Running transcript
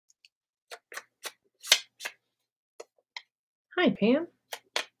Hi, Pam.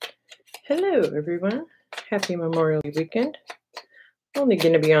 Hello, everyone. Happy Memorial Day weekend. Only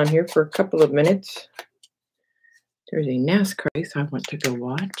going to be on here for a couple of minutes. There's a NASCAR race I want to go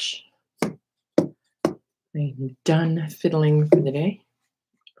watch. I'm done fiddling for the day.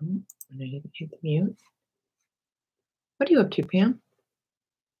 Oh, and I didn't hit the mute. What are you up to, Pam?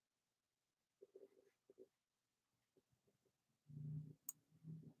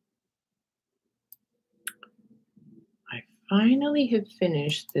 I finally have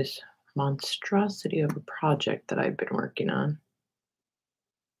finished this monstrosity of a project that I've been working on.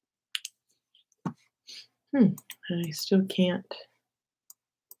 And I still can't.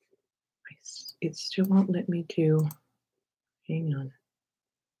 It still won't let me do. Hang on.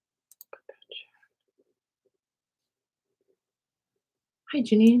 Hi,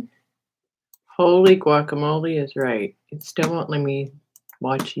 Janine. Holy guacamole is right. It still won't let me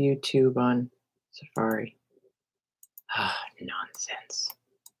watch YouTube on Safari. Nonsense.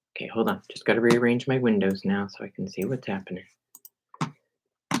 Okay, hold on. Just got to rearrange my windows now so I can see what's happening.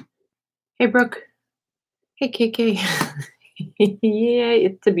 Hey, Brooke. Hey, KK. Yeah,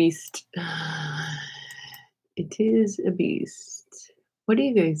 it's a beast. It is a beast. What are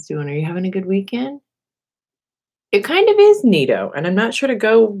you guys doing? Are you having a good weekend? It kind of is neato, and I'm not sure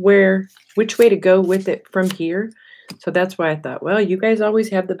which way to go with it from here. So that's why I thought, well, you guys always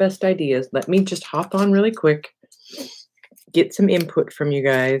have the best ideas. Let me just hop on really quick, get some input from you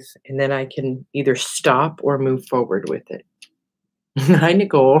guys, and then I can either stop or move forward with it. Hi,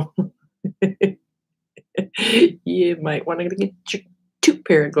 Nicole. You might want to get your 2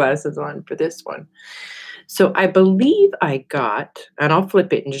 pair of glasses on for this one. So I believe I got, and I'll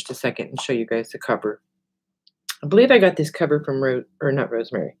flip it in just a second and show you guys the cover. I believe I got this cover from not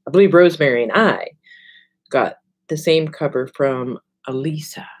Rosemary. I believe Rosemary and I got the same cover from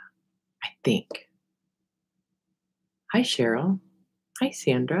Elisa, I think. Hi, Cheryl. Hi,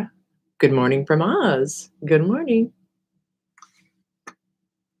 Sandra. Good morning from Oz. Good morning.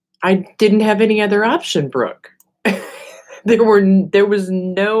 I didn't have any other option, Brooke. There was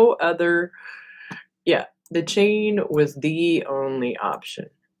no other. Yeah, the chain was the only option.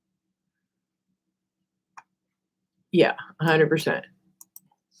 Yeah, 100%.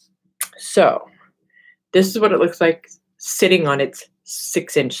 So this is what it looks like sitting on its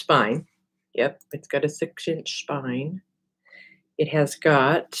 6-inch spine. Yep, it's got a 6-inch spine. It has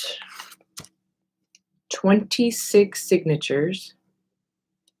got 26 signatures.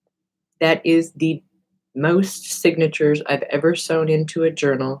 That is the most signatures I've ever sewn into a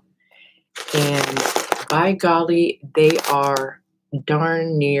journal. And by golly, they are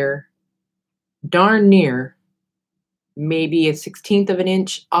darn near, maybe a 1/16 of an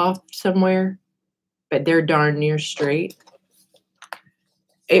inch off somewhere, but they're darn near straight.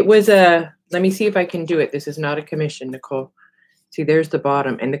 It was let me see if I can do it. This is not a commission, Nicole. See, there's the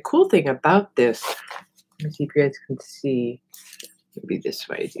bottom. And the cool thing about this, let me see if you guys can see. Maybe this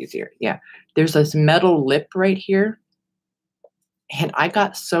way is easier. Yeah, there's this metal lip right here. And I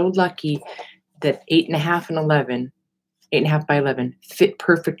got so lucky that 8.5 and 11, 8.5 by 11 fit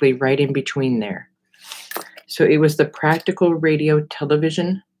perfectly right in between there. So it was the practical radio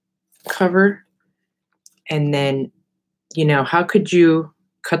television cover. And then, how could you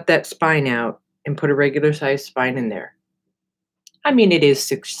cut that spine out and put a regular size spine in there? I mean, it is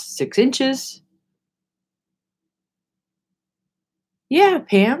 6 inches. Yeah,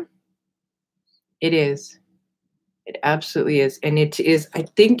 Pam. It is. It absolutely is. And it is, I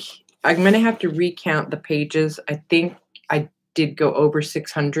think, I'm going to have to recount the pages. I think I did go over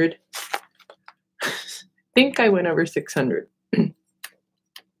 600. I think I went over 600.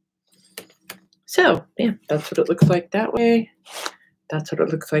 So, yeah, that's what it looks like that way. That's what it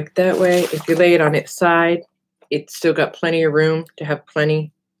looks like that way. If you lay it on its side, it's still got plenty of room to have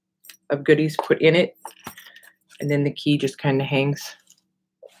plenty of goodies put in it. And then the key just kind of hangs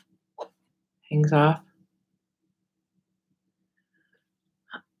off.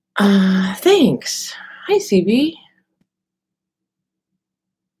 Thanks. Hi, CB.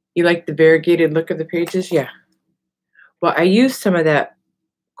 You like the variegated look of the pages? Yeah. Well, I used some of that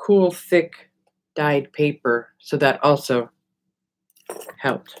cool, thick dyed paper, so that also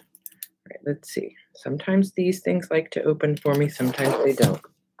helped. All right, let's see. Sometimes these things like to open for me, sometimes they don't.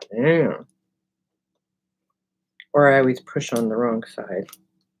 Yeah. Or I always push on the wrong side.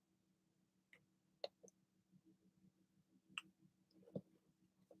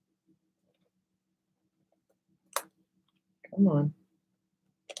 Come on.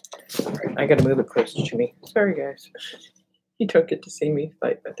 All right, I gotta move it closer to me. Sorry, guys. You don't get to see me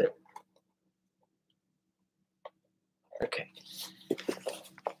fight with it. Okay.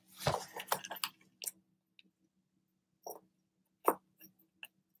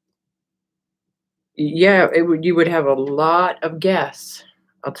 Yeah, you would have a lot of guests.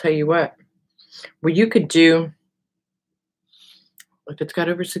 I'll tell you what. Well, you could do, if it's got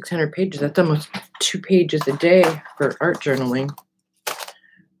over 600 pages, that's almost 2 pages a day for art journaling.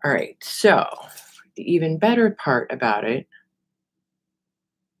 All right, so the even better part about it,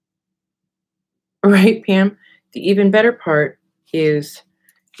 right, Pam? The even better part is,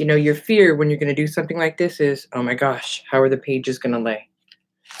 your fear when you're going to do something like this is, oh my gosh, how are the pages going to lay?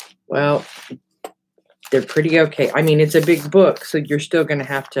 Well, they're pretty okay. I mean, it's a big book, so you're still going to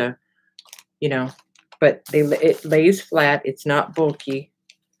have to, but it lays flat. It's not bulky.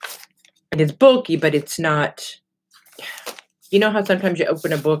 It is bulky, but it's not, you know how sometimes you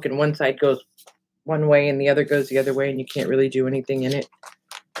open a book and one side goes one way and the other goes the other way and you can't really do anything in it?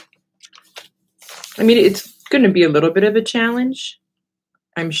 I mean, it's going to be a little bit of a challenge,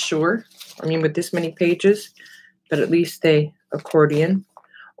 I'm sure. I mean, with this many pages, but at least they accordion.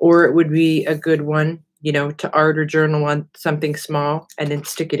 Or it would be a good one, to art or journal on something small and then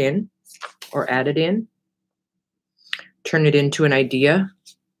stick it in or add it in. Turn it into an idea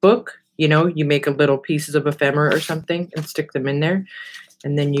book. You make a little pieces of ephemera or something and stick them in there.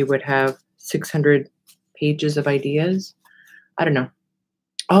 And then you would have 600 pages of ideas. I don't know.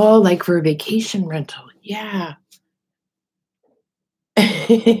 Oh, like for a vacation rental. Yeah.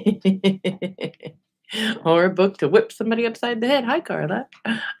 Or a book to whip somebody upside the head. Hi, Carla.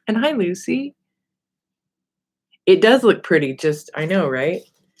 And hi, Lucy. It does look pretty. I know, right?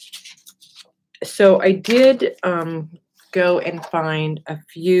 So I did go and find a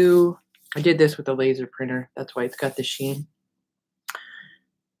few. I did this with a laser printer. That's why it's got the sheen.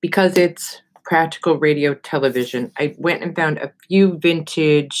 Because it's practical radio television, I went and found a few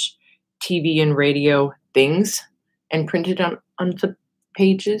vintage TV and radio things and printed on the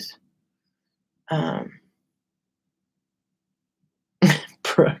pages.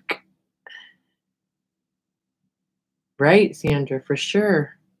 Brooke. Right, Sandra, for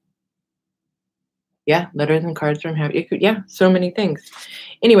sure. Yeah, letters and cards from happy. Yeah, so many things.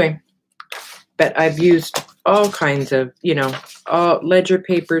 Anyway, but I've used all kinds of, ledger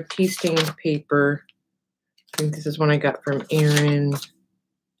paper, tea stained paper. I think this is one I got from Erin.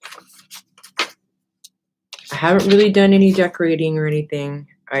 I haven't really done any decorating or anything.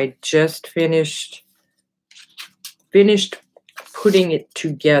 I just finished putting it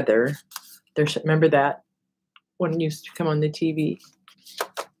together. Remember that one used to come on the TV.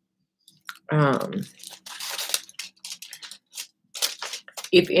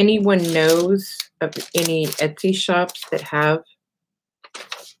 If anyone knows of any Etsy shops that have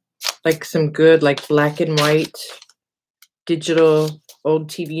like some good, like black and white digital old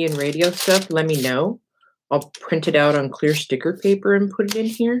TV and radio stuff, let me know. I'll print it out on clear sticker paper and put it in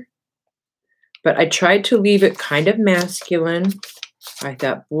here. But I tried to leave it kind of masculine. I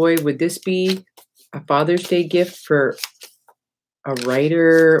thought, boy, would this be a Father's Day gift for a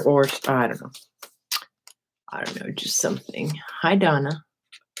writer or, I don't know, just something. Hi, Donna.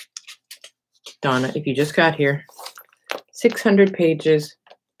 Donna, if you just got here, 600 pages,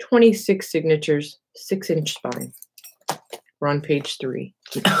 26 signatures, 6-inch spine. We're on page 3.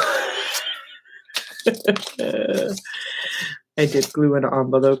 I did glue an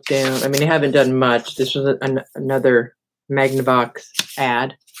envelope down. I mean, I haven't done much. This was another Magnavox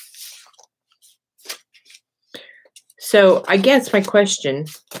ad. So I guess my question,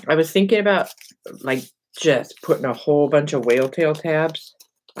 I was thinking about like just putting a whole bunch of whale tail tabs.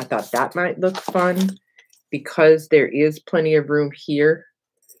 I thought that might look fun because there is plenty of room here.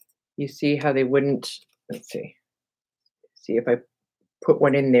 You see how they wouldn't, let's see if I put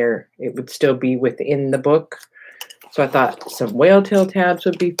one in there, it would still be within the book. So I thought some whale tail tabs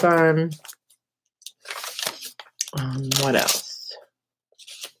would be fun. What else?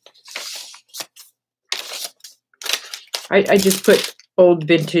 I just put old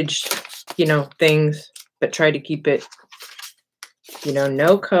vintage, things, but try to keep it,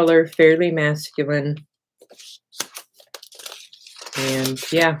 no color, fairly masculine. And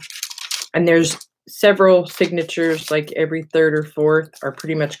yeah, and there's several signatures, like every third or fourth are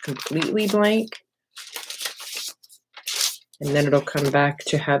pretty much completely blank. And then it'll come back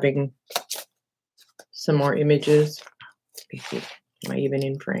to having some more images. Let me see. Am I even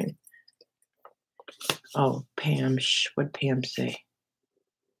in frame? Oh, Pam. What'd Pam say?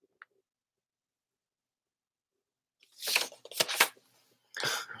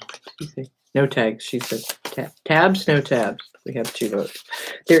 No tags, she said. Tabs, no tabs. We have 2 votes.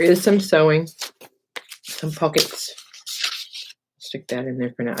 There is some sewing, some pockets. Stick that in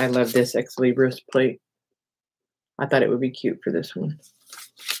there for now. I love this Ex Libris plate. I thought it would be cute for this one.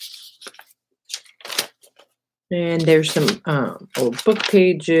 And there's some old book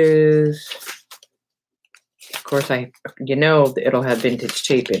pages. course, it'll have vintage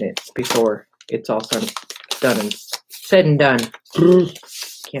tape in it before it's all done and said and done.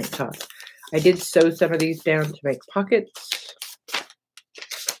 Can't talk. I did sew some of these down to make pockets.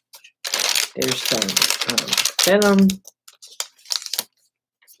 There's some vellum.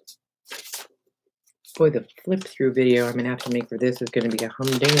 Boy, the flip through video I'm going to have to make for this is going to be a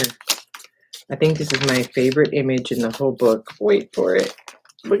humdinger. I think this is my favorite image in the whole book. Wait for it.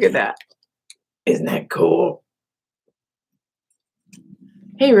 Look at that. Isn't that cool?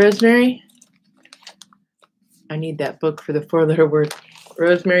 Hey, Rosemary. I need that book for the 4-letter word.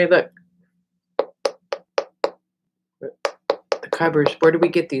 Rosemary, look. The covers. Where do we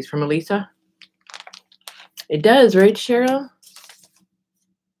get these? From Elisa? It does, right, Cheryl?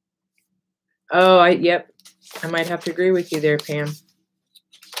 Oh, yep. I might have to agree with you there, Pam.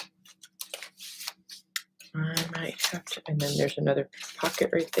 I might have to. And then there's another pocket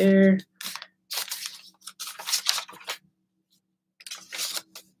right there.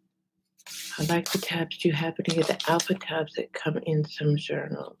 I like the tabs. Do you happen to get the alpha tabs that come in some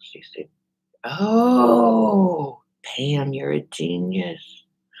journals? You see? Oh, Pam, you're a genius.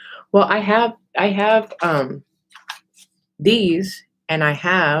 Well, I have these, and I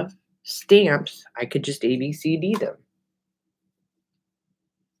have stamps. I could just ABCD them.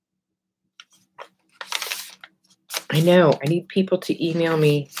 I know. I need people to email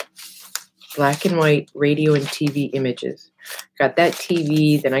me black and white radio and TV images. Got that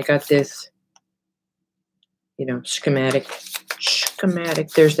TV, then I got this, schematic.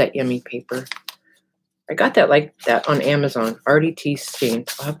 There's that yummy paper. I got that like that on Amazon. RDT stained.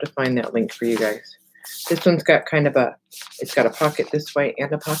 I'll have to find that link for you guys. This one's got kind of it's got a pocket this way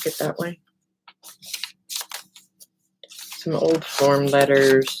and a pocket that way. Some old form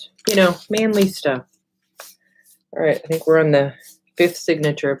letters, manly stuff. All right, I think we're on the 5th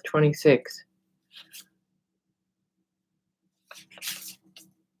signature of 26.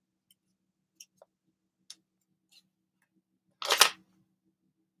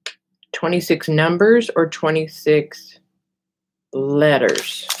 "26 numbers or 26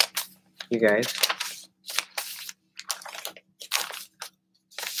 letters, you guys?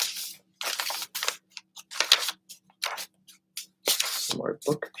 More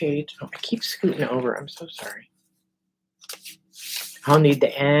book page. Oh, I keep scooting over. I'm so sorry. I'll need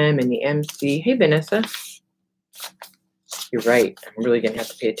the M and the MC. Hey, Vanessa. You're right. I'm really going to have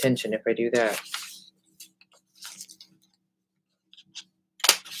to pay attention if I do that.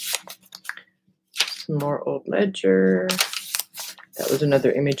 Some more old ledger. That was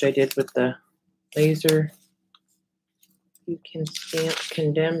another image I did with the laser. You can stamp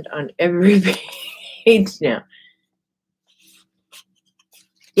condemned on every page now.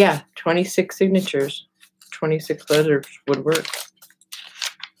 Yeah, 26 signatures. 26 letters would work.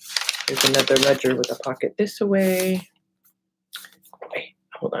 There's another ledger with a pocket this way. Wait,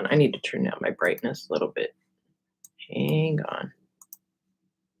 hold on. I need to turn down my brightness a little bit. Hang on.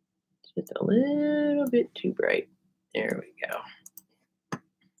 Just a little bit too bright. There we go.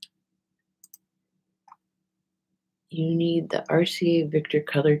 You need the RCA Victor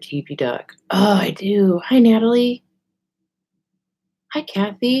Color TV Doc. Oh, I do. Hi, Natalie. Hi,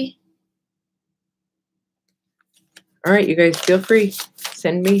 Kathy. All right, you guys, feel free.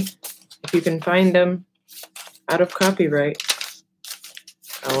 Send me if you can find them out of copyright.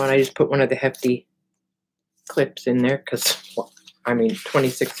 Oh, and I just put one of the hefty clips in there because,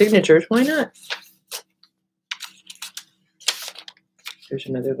 26 signatures. Why not? There's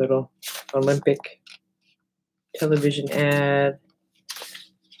another little Olympic television ad.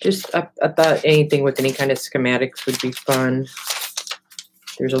 Just, I thought anything with any kind of schematics would be fun.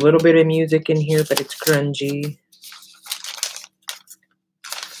 There's a little bit of music in here, but it's grungy.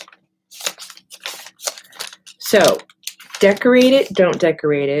 So, decorate it, don't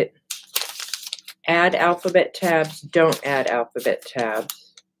decorate it. Add alphabet tabs, don't add alphabet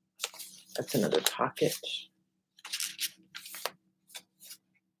tabs. That's another pocket.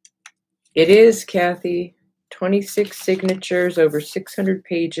 It is, Kathy. 26 signatures, over 600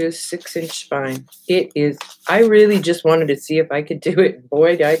 pages, 6-inch spine. It is. I really just wanted to see if I could do it.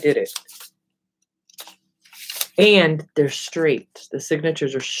 Boy, I did it. And they're straight. The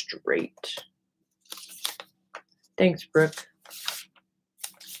signatures are straight. Thanks, Brooke.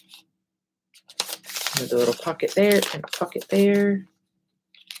 There's a little pocket there and a pocket there.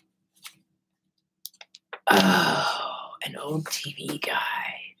 Oh, an old TV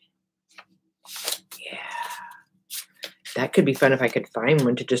guide. Yeah. That could be fun if I could find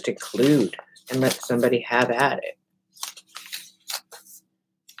one to just include and let somebody have at it.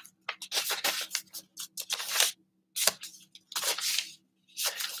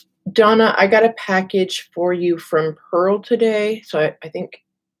 Donna, I got a package for you from Pearl today. So I think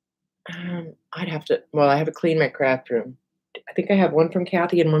I'd have to, well, I have to clean my craft room. I think I have one from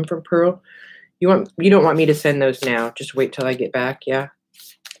Kathy and one from Pearl. You don't want me to send those now. Just wait till I get back, yeah?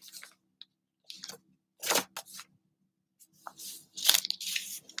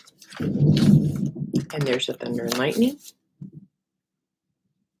 And there's a Thunder and Lightning.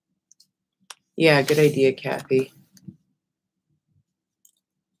 Yeah, good idea, Kathy.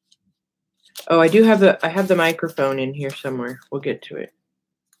 Oh, I have the microphone in here somewhere. We'll get to it.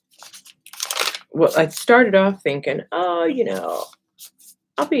 Well, I started off thinking, oh, you know,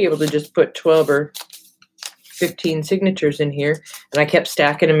 I'll be able to just put 12 or 15 signatures in here. And I kept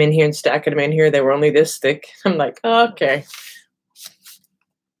stacking them in here and stacking them in here. They were only this thick. I'm like, okay.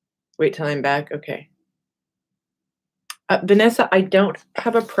 Wait till I'm back. Okay. Vanessa, I don't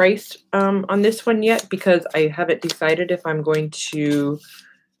have a price on this one yet because I haven't decided if I'm going to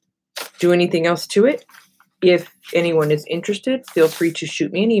do anything else to it. If anyone is interested, feel free to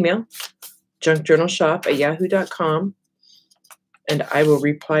shoot me an email, junkjournalshop@yahoo.com, and I will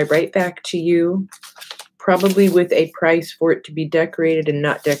reply right back to you, probably with a price for it to be decorated and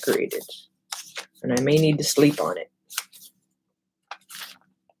not decorated. And I may need to sleep on it.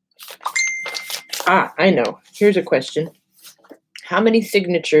 I know. Here's a question. How many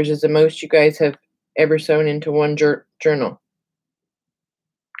signatures is the most you guys have ever sewn into one journal?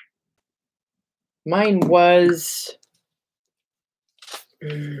 Mine was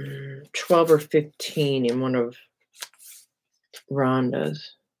 12 or 15 in one of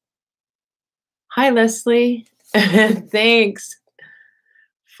Rhonda's. Hi, Leslie. Thanks.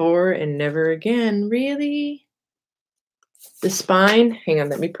 For and never again. Really? The spine? Hang on,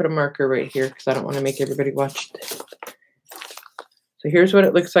 let me put a marker right here because I don't want to make everybody watch this. So here's what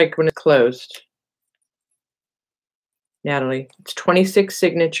it looks like when it's closed. Natalie, it's 26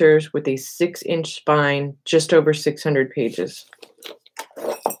 signatures with a 6-inch spine, just over 600 pages.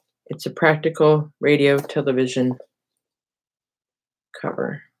 It's a practical radio television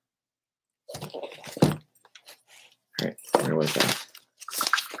cover. All right, where was I?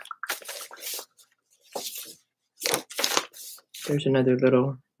 There's another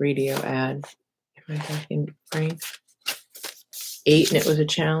little radio ad. Am I back in frame? 8, and it was a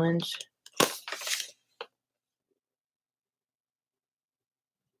challenge.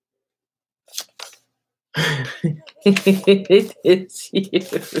 It is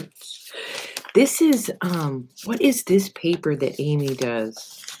huge. This is what is this paper that Amy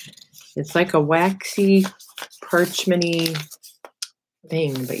does? It's like a waxy, parchmenty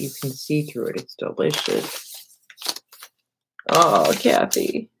thing, but you can see through it. It's delicious. Oh,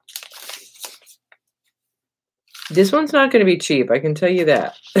 Kathy. This one's not going to be cheap. I can tell you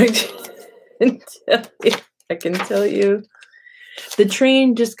that. I can tell you. The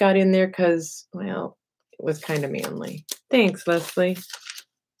train just got in there because, well, it was kind of manly. Thanks, Leslie.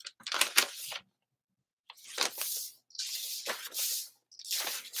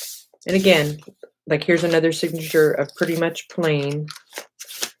 And again, like here's another signature of pretty much plain.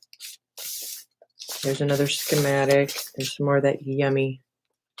 There's another schematic. There's some more of that yummy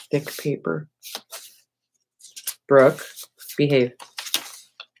thick paper. Brooke, behave.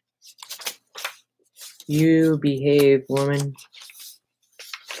 You behave, woman.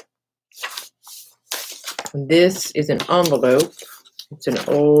 This is an envelope. It's an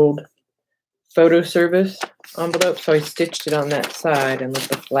old photo service envelope, so I stitched it on that side and let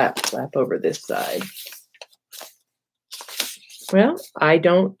the flap over this side. Well, I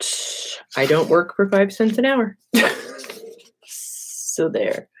don't work for 5 cents an hour. So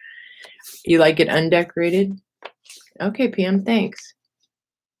there. You like it undecorated? Okay, Pam, thanks.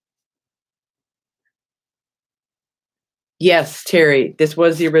 Yes, Terry, this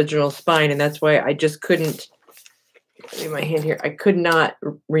was the original spine, and that's why I just couldn't, leave my hand here, I could not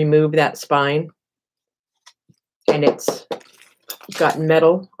remove that spine. And it's got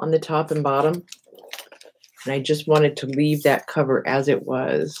metal on the top and bottom. And I just wanted to leave that cover as it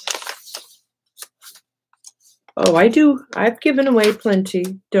was. Oh, I do. I've given away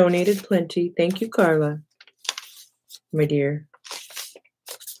plenty, donated plenty. Thank you, Carla, my dear.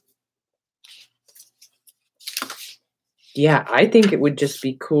 Yeah, I think it would just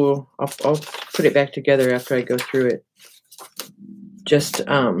be cool. I'll put it back together after I go through it. Just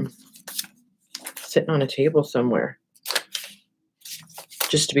sitting on a table somewhere.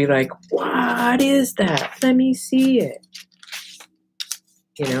 Just to be like, what is that? Let me see it.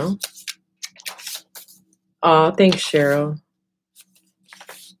 You know? Oh, thanks, Cheryl.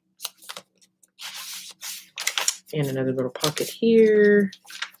 And another little pocket here.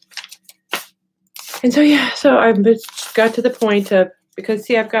 And so, yeah, so I've got to the point of Because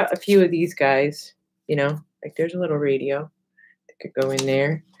see, I've got a few of these guys, you know, like there's a little radio that could go in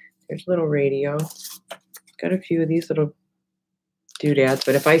there. There's a little radio. Got a few of these little doodads,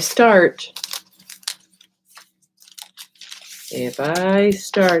 but if I start,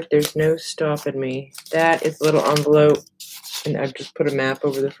 there's no stopping me. That is a little envelope, and I've just put a map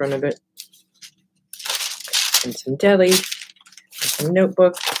over the front of it, and some deli, and some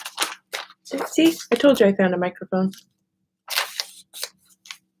notebook. See, I told you I found a microphone.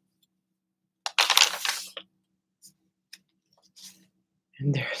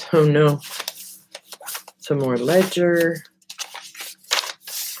 And there's, oh no, some more ledger.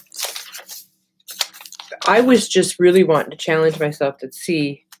 I was just really wanting to challenge myself to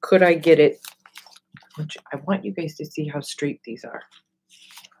see, could I get it? I want you guys to see how straight these are.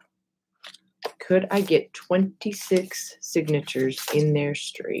 Could I get 26 signatures in there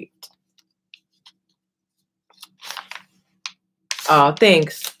straight? Oh,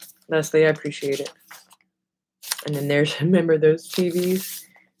 thanks, Leslie. I appreciate it. And then there's, remember those TVs?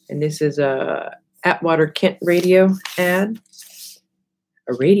 And this is a Atwater Kent radio ad.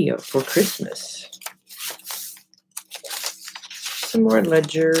 A radio for Christmas. Some more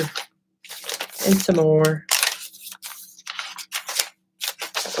ledger. And some more.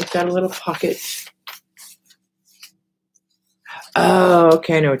 I've got a little pocket. Oh,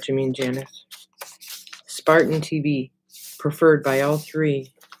 okay, I know what you mean, Janice. Spartan TV, preferred by all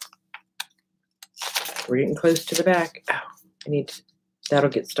three. We're getting close to the back. Ow, that'll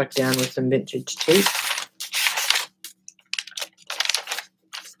get stuck down with some vintage tape.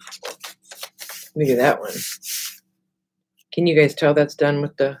 Look at that one. Can you guys tell that's done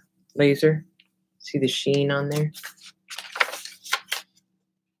with the laser? See the sheen on there?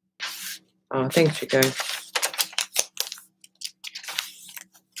 Oh, thanks, you guys.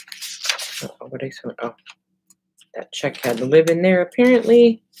 What I saw? Oh, that check had to live in there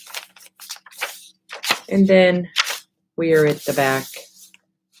apparently. And then we are at the back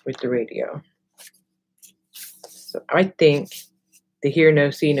with the radio. So I think the hear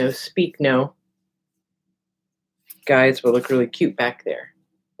no, see no, speak no guys will look really cute back there,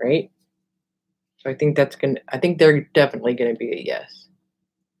 right? So I think they're definitely gonna be a yes.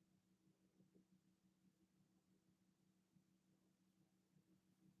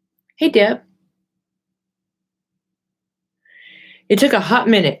 Hey Deb. It took a hot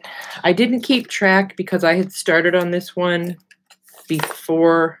minute. I didn't keep track because I had started on this one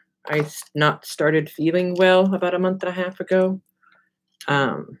before I not started feeling well about a month and a half ago.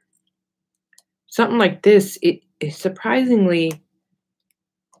 Something like this, it is surprisingly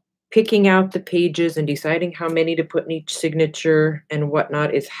picking out the pages and deciding how many to put in each signature and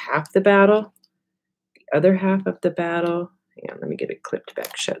whatnot is half the battle. The other half of the battle, hang on, let me get it clipped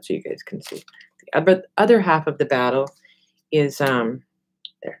back shut so you guys can see. The other half of the battle is there.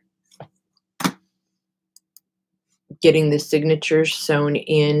 Getting the signatures sewn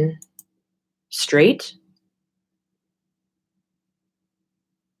in straight.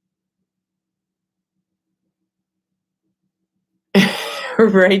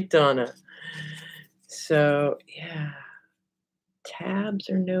 Right, Donna. So, yeah. Tabs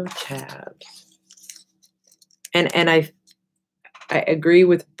or no tabs? And I agree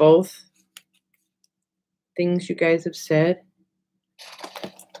with both things you guys have said.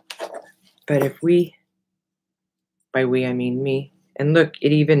 But if we, by we I mean me, and look,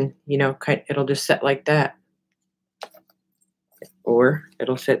 it even, you know, it'll just set like that. Or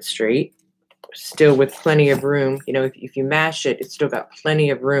it'll sit straight, still with plenty of room. You know, if you mash it, it's still got plenty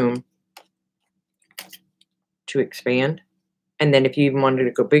of room to expand. And then if you even wanted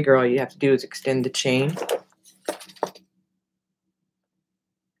to go bigger, all you have to do is extend the chain.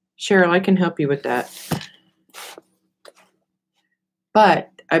 Cheryl, I can help you with that. But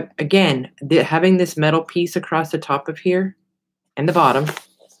again, having this metal piece across the top of here and the bottom,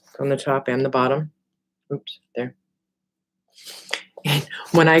 on the top and the bottom. Oops, there. And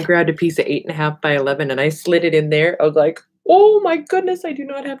when I grabbed a piece of 8.5 by 11 and I slid it in there, I was like, oh my goodness, I do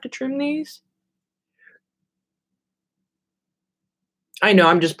not have to trim these. I know,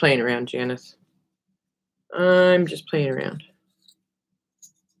 I'm just playing around, Janice. I'm just playing around.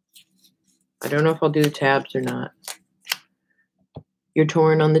 I don't know if I'll do the tabs or not. You're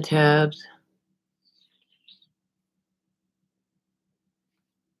torn on the tabs.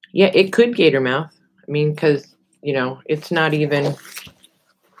 Yeah, it could gator mouth. I mean, because, you know, it's not even,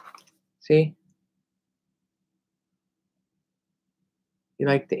 see? You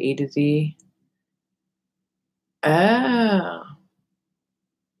like the A to Z? Oh.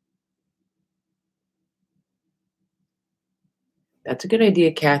 That's a good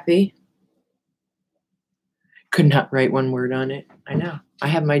idea, Kathy. Could not write one word on it. I know. I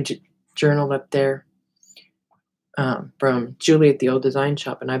have my journal up there from Julie at the Old Design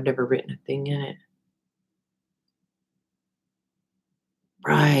Shop, and I've never written a thing in it.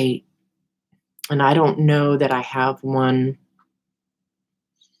 Right. And I don't know that I have one.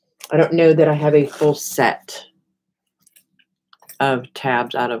 I don't know that I have a full set of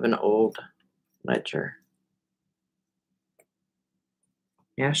tabs out of an old ledger.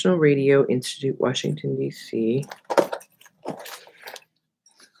 National Radio Institute, Washington, D.C. What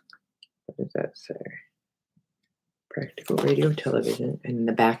does that say? Practical radio television. And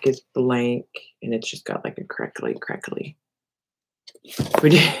the back is blank, and it's just got like a crackly.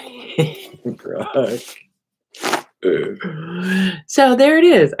 So there it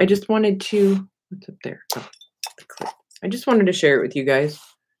is. I just wanted to, what's up there? Oh, the clip. I just wanted to share it with you guys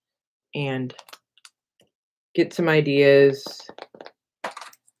and get some ideas.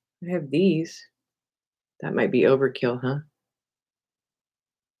 I have these. That might be overkill, huh?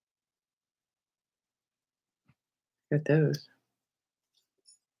 Got those.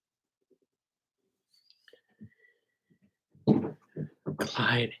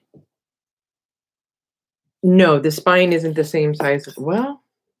 Clyde. No, the spine isn't the same size as, well,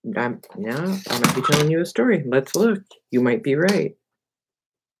 now I might be telling you a story. Let's look. You might be right.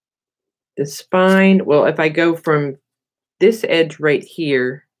 The spine, well, if I go from this edge right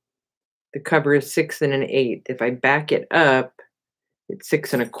here, the cover is 6 1/8. If I back it up, it's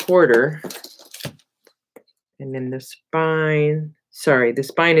 6 1/4. And then the spine, sorry, the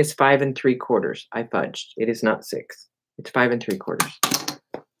spine is 5 3/4. I fudged. It is not 6. It's 5 3/4.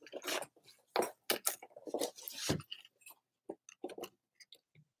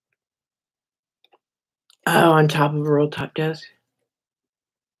 Oh, on top of a roll top desk.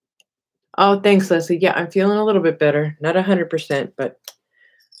 Oh, thanks, Leslie. Yeah, I'm feeling a little bit better. Not 100%, but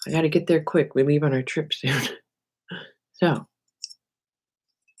I got to get there quick. We leave on our trip soon. So,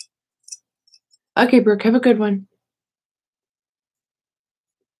 okay, Brooke, have a good one.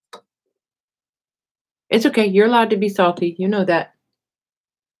 It's okay. You're allowed to be salty. You know that.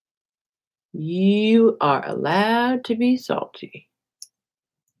 You are allowed to be salty.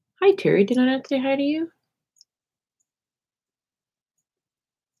 Hi, Terry. Did I not say hi to you?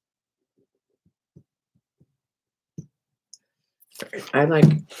 I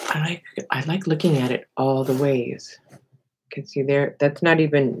like looking at it all the ways. Can see there, that's not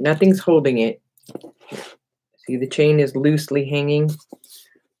even, nothing's holding it. See, the chain is loosely hanging.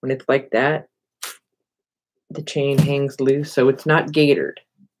 When it's like that, the chain hangs loose, so it's not gaitered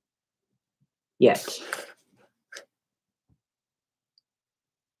yet.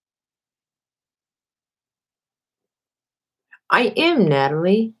 I am,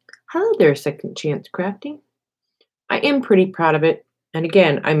 Natalie. Hello there, Second Chance Crafting. I am pretty proud of it. And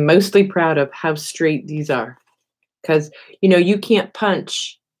again, I'm mostly proud of how straight these are. Because, you know, you can't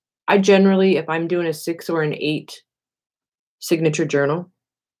punch. I generally, if I'm doing a 6 or an 8 signature journal,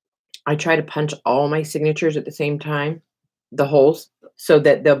 I try to punch all my signatures at the same time, the holes, so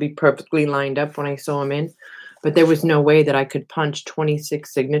that they'll be perfectly lined up when I sew them in. But there was no way that I could punch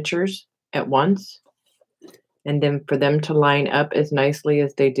 26 signatures at once. And then for them to line up as nicely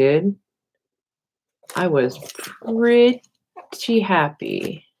as they did, I was pretty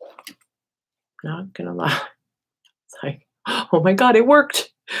happy. Not gonna lie. It's like, oh my God, it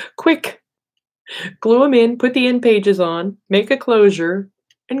worked. Quick. Glue them in, put the end pages on, make a closure,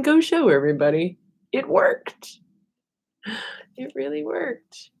 and go show everybody. It worked. It really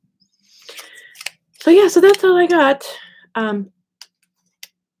worked. So yeah, so that's all I got.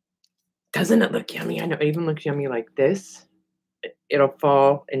 Doesn't it look yummy? I know it even looks yummy like this. It'll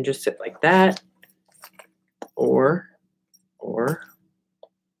fall and just sit like that. Or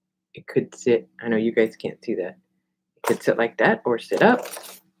it could sit, I know you guys can't see that. It could sit like that, or sit up,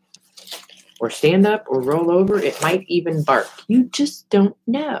 or stand up, or roll over. It might even bark. You just don't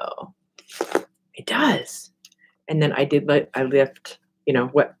know. It does. And then I left, you know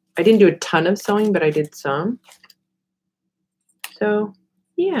what, I didn't do a ton of sewing, but I did some. So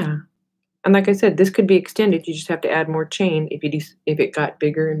yeah. And like I said, this could be extended. You just have to add more chain if it got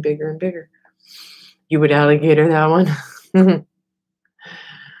bigger and bigger and bigger. You would alligator that one.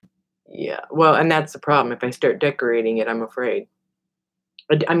 Yeah, well, and that's the problem. If I start decorating it, I'm afraid.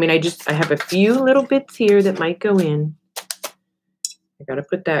 I mean, I have a few little bits here that might go in. I got to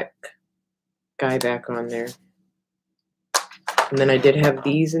put that guy back on there. And then I did have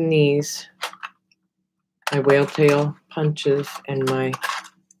these and these. My whale tail punches and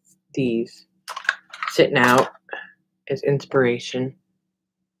these sitting out as inspiration.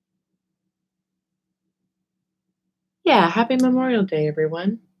 Yeah, happy Memorial Day,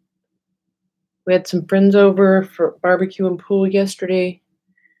 everyone. We had some friends over for barbecue and pool yesterday.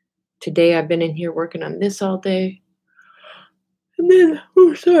 Today I've been in here working on this all day. And then,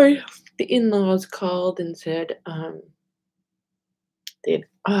 oh, sorry, the in-laws called and said, I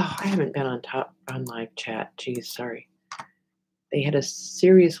haven't been on live chat. Geez, sorry. They had a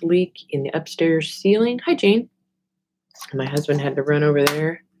serious leak in the upstairs ceiling. Hi, Jane. My husband had to run over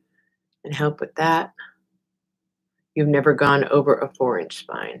there and help with that. You've never gone over a 4-inch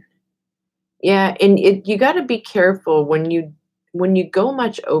spine. Yeah, and you got to be careful when you go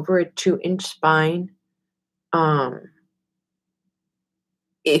much over a 2-inch spine.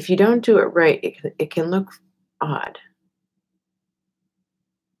 If you don't do it right, it can look odd.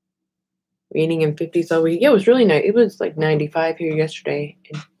 Raining in 50s all week. Yeah, it was really nice. It was like 95 here yesterday.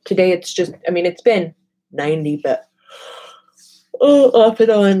 And today it's just, it's been 90, but off and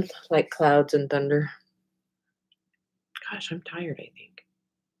on, like clouds and thunder. Gosh, I'm tired, I think.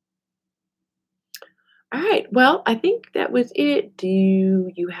 All right, well, I think that was it. Do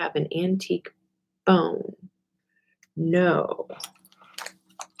you have an antique phone? No.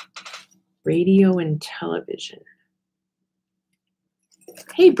 Radio and television.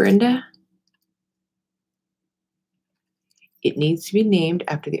 Hey, Brenda. It needs to be named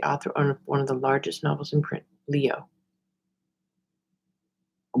after the author of one of the largest novels in print, Leo.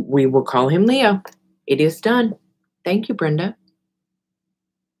 We will call him Leo. It is done. Thank you, Brenda.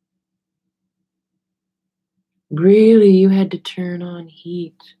 Really, you had to turn on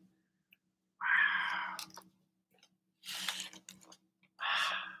heat. Wow.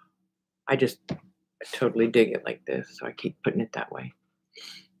 I totally dig it like this, so I keep putting it that way.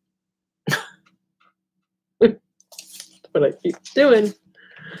 What I keep doing.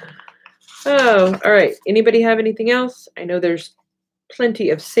 Oh, all right. Anybody have anything else? I know there's plenty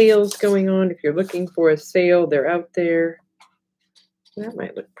of sales going on. If you're looking for a sale, they're out there. That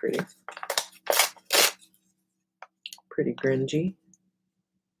might look pretty. Pretty grungy.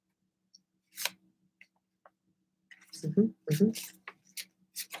 Just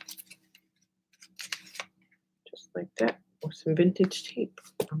like that. With some vintage tape.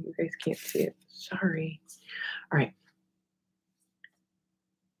 Oh, you guys can't see it. Sorry. All right.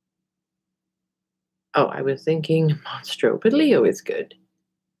 Oh, I was thinking Monstro, but Leo is good.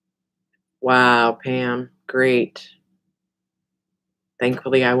 Wow, Pam. Great.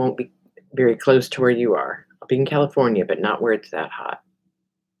 Thankfully, I won't be very close to where you are. I'll be in California, but not where it's that hot.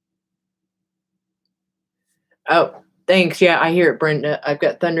 Oh, thanks. Yeah, I hear it, Brenda. I've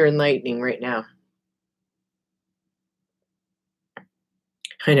got thunder and lightning right now.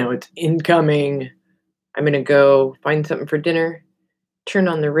 I know, it's incoming. I'm going to go find something for dinner, turn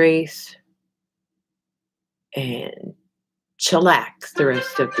on the race, and chillax the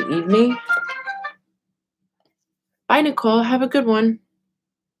rest of the evening. Bye, Nicole. Have a good one.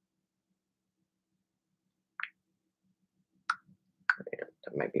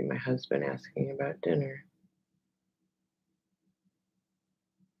 That might be my husband asking about dinner.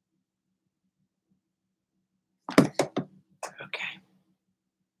 Okay.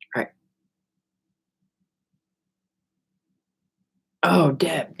 All right. Oh,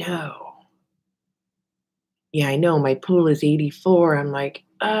 Deb, no. Yeah, I know. My pool is 84. I'm like,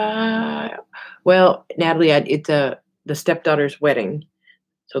 well, Natalie, it's the stepdaughter's wedding.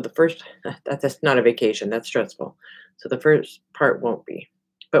 So the first, that's not a vacation. That's stressful. So the first part won't be.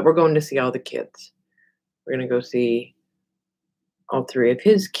 But we're going to see all the kids. We're going to go see all 3 of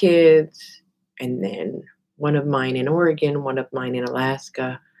his kids, and then one of mine in Oregon, one of mine in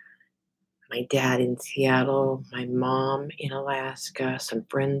Alaska, my dad in Seattle, my mom in Alaska, some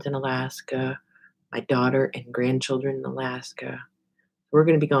friends in Alaska, my daughter and grandchildren in Alaska. We're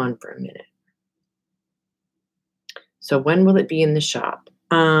going to be gone for a minute. So when will it be in the shop?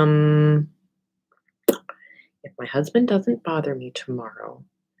 If my husband doesn't bother me tomorrow,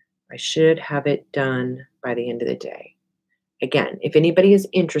 I should have it done by the end of the day. Again, if anybody is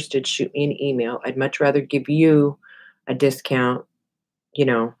interested, shoot me an email. I'd much rather give you a discount,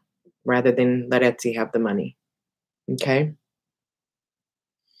 rather than let Etsy have the money. Okay?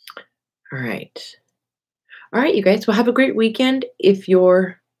 All right. All right, you guys. Well, have a great weekend. If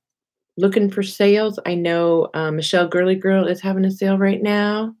you're looking for sales, I know Michelle Girly Girl is having a sale right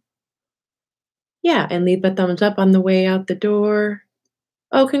now. Yeah, and leave a thumbs up on the way out the door.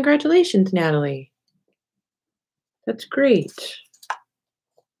 Oh, congratulations, Natalie. That's great.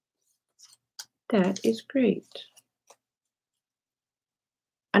 That is great.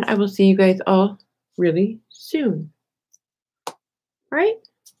 And I will see you guys all really soon. All right?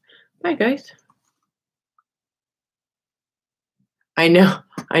 Bye, guys. I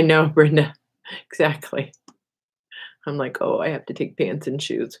know, Brenda. Exactly. I'm like, oh, I have to take pants and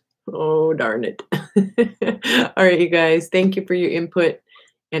shoes. Oh, darn it. All right, you guys, thank you for your input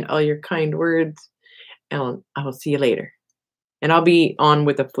and all your kind words, and I will see you later. And I'll be on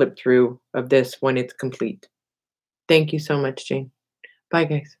with a flip through of this when it's complete. Thank you so much, Jane. Bye,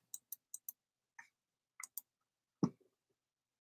 guys.